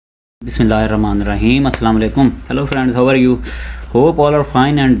Bismillahirrahmanirrahim. Assalamu alaikum. Hello friends, how are you? Hope all are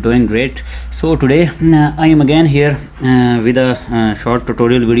fine and doing great. So today I am again here with a short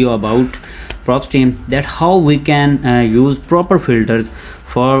tutorial video about Propstream, that how we can use proper filters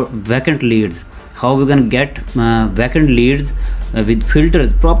for vacant leads, how we can get vacant leads with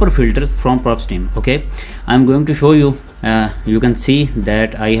filters, proper filters from Propstream. Okay, I'm going to show you. You can see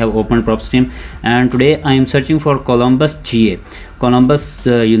that I have opened Propstream, and today I am searching for Columbus, GA. Columbus,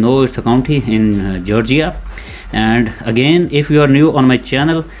 you know, it's a county in Georgia. And again, if you are new on my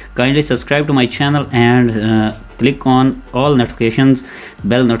channel, kindly subscribe to my channel and click on all notifications,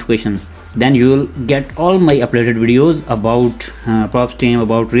 bell notification. Then you will get all my uploaded videos about Propstream,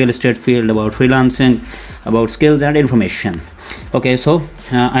 about real estate field, about freelancing, about skills and information. Okay, so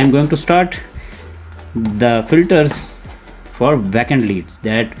I'm going to start the filters for vacant leads,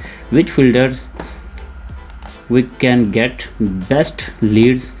 that which filters we can get best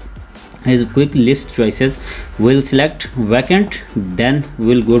leads is quick list choices. We'll select vacant, then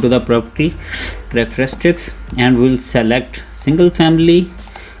we'll go to the property characteristics and we'll select single family,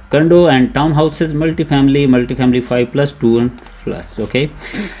 condo and townhouses, multifamily 5+ 2 and plus. Okay,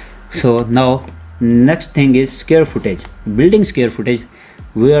 so now next thing is square footage, building square footage.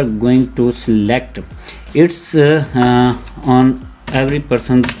 We are going to select, it's on every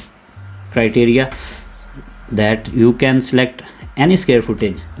person's criteria, that you can select any square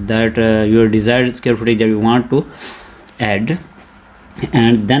footage that your desired square footage that you want to add.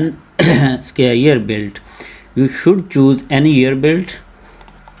 And then square year built, you should choose any year built.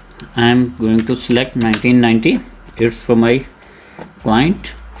 I'm going to select 1990. It's for my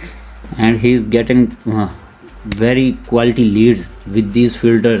client and he's getting very quality leads with these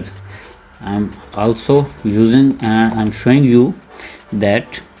filters. I'm also using and I'm showing you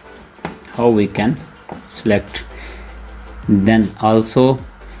that how we can select. Then also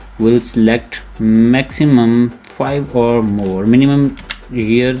we'll select maximum 5 or more, minimum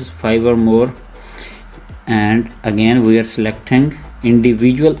years 5 or more. And again we are selecting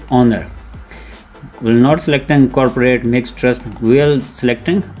individual owner. We'll not selecting corporate, mixed trust, we are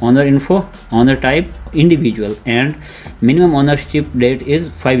selecting owner info, owner type individual, and minimum ownership date is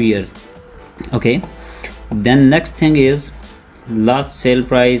 5 years. Okay, then next thing is last sale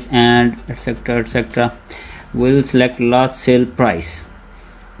price and etc. We'll select last sale price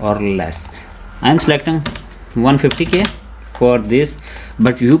or less. I'm selecting 150k for this,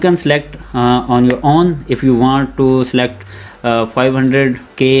 but you can select on your own if you want to select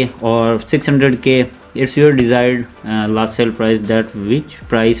 500k or 600k. It's your desired last sale price, that which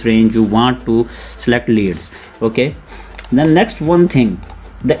price range you want to select leads. Okay, then next one thing,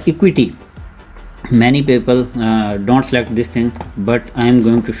 the equity. Many people don't select this thing, but I am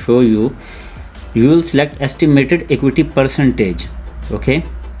going to show you. You will select estimated equity percentage. Okay,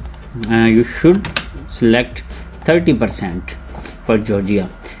 you should select 30% for Georgia.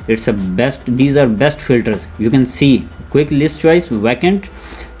 It's a best, these are best filters. You can see quick list choice, vacant,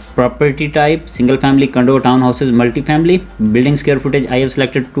 property type, single family, condo, townhouses, multifamily, building square footage. I have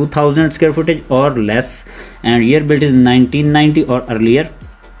selected 2000 square footage or less, and year built is 1990 or earlier.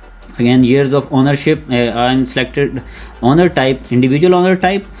 Again, years of ownership, I'm selected owner type, individual owner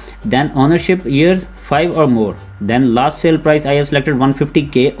type, then ownership years 5 or more. Then last sale price, I have selected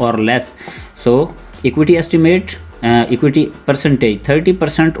 150k or less. So equity estimate, equity percentage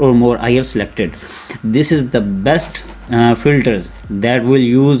 30% or more I have selected. This is the best filters that we'll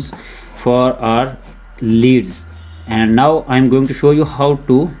use for our leads. And now I'm going to show you how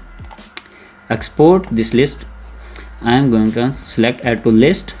to export this list. I'm going to select add to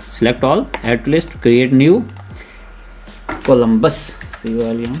list, select all, add to list, create new, Columbus.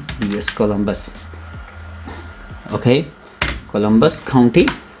 Yes, Columbus. Okay, Columbus County,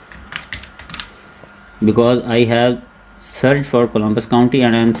 because I have searched for Columbus County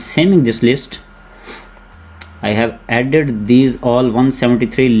and I am saving this list. I have added these all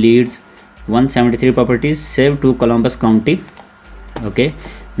 173 leads, 173 properties saved to Columbus County. Okay,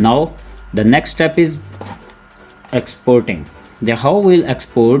 now the next step is exporting. How we'll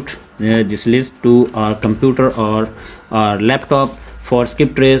export this list to our computer or our laptop for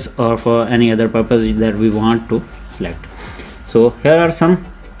skip trace or for any other purpose that we want to select. So here are some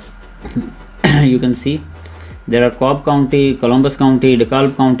you can see there are Cobb County, Columbus County,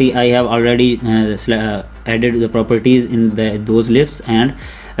 DeKalb County. I have already added the properties in those lists and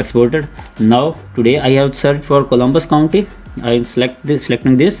exported. Now today I have searched for Columbus County. I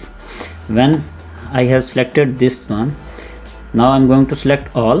selecting this. When I have selected this one, now I'm going to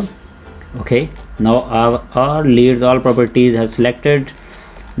select all. Okay, now our leads, all properties have selected.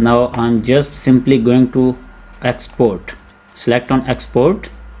 Now I'm just simply going to export. Select on export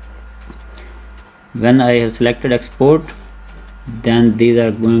When I have selected export, then these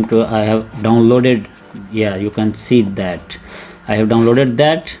are going to, I have downloaded, yeah, you can see that I have downloaded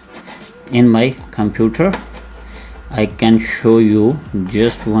that in my computer. I can show you,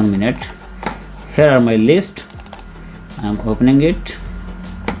 just 1 minute. Here are my list. I'm opening it.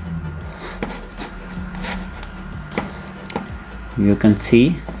 You can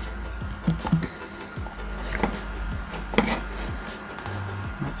see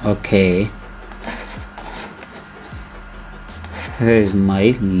okay, here is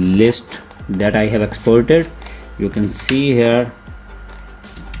my list that I have exported. You can see here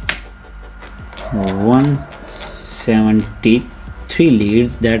 173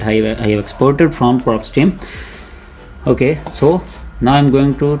 leads that I have exported from Propstream. Okay, so now I'm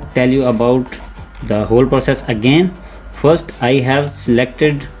going to tell you about the whole process again. First, I have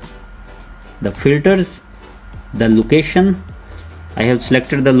selected the filters, the location. I have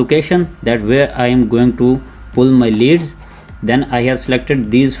selected the location that where I am going to pull my leads. Then I have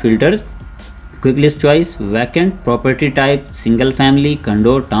selected these filters: quick list choice, vacant, property type, single family,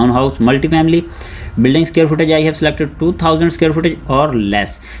 condo, townhouse, multifamily. Building square footage, I have selected 2000 square footage or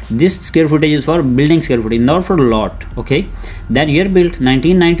less. This square footage is for building square footage, not for lot. Okay, then year built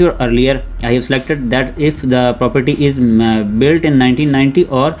 1990 or earlier, I have selected that if the property is built in 1990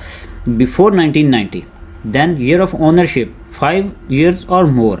 or before 1990. Then year of ownership, 5 years or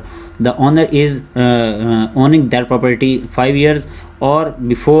more. The owner is owning that property 5 years or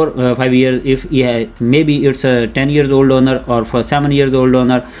before 5 years. If maybe it's a 10 years old owner or for 7 years old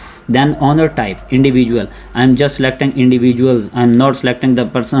owner. Then owner type, individual. I'm just selecting individuals. I'm not selecting the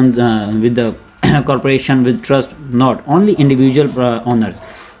person with the corporation with trust, not only individual owners.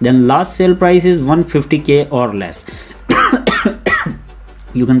 Then last sale price is 150k or less.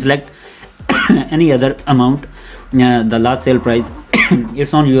 You can select any other amount. The last sale price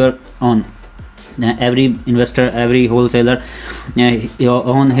it's on your own. Every investor, every wholesaler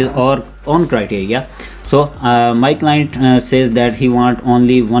on his or own criteria. So my client says that he want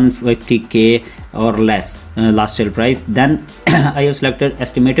only 150k or less last sale price. Then I have selected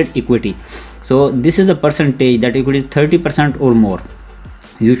estimated equity. So this is the percentage that equity is 30% or more.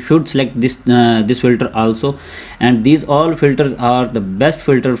 You should select this this filter also, and these all filters are the best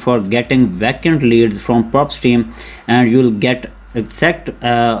filter for getting vacant leads from Propstream, and you'll get exact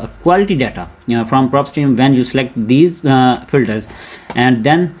quality data from Propstream when you select these filters. And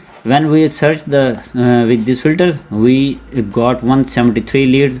then when we search the with these filters, we got 173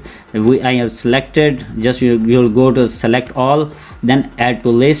 leads. I have selected, just you'll go to select all, then add to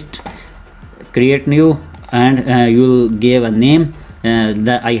list, create new, and you'll give a name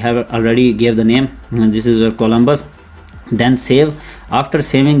that I have already gave the name. This is Columbus. Then save. After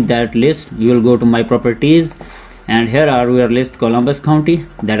saving that list, you will go to my properties, and here are your list, Columbus County,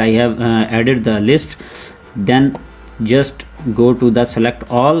 that I have added the list. Then just go to the select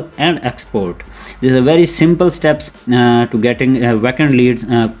all and export. This is a very simple steps to getting vacant leads,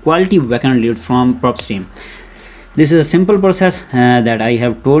 quality vacant leads from Propstream. This is a simple process that I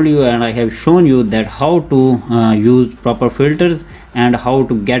have told you, and I have shown you that how to use proper filters and how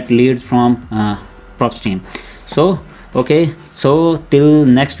to get leads from Propstream. So okay, so till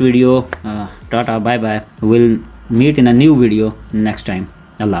next video, tata, bye bye. We'll meet in a new video next time.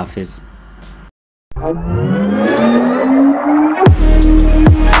 Allah Hafiz.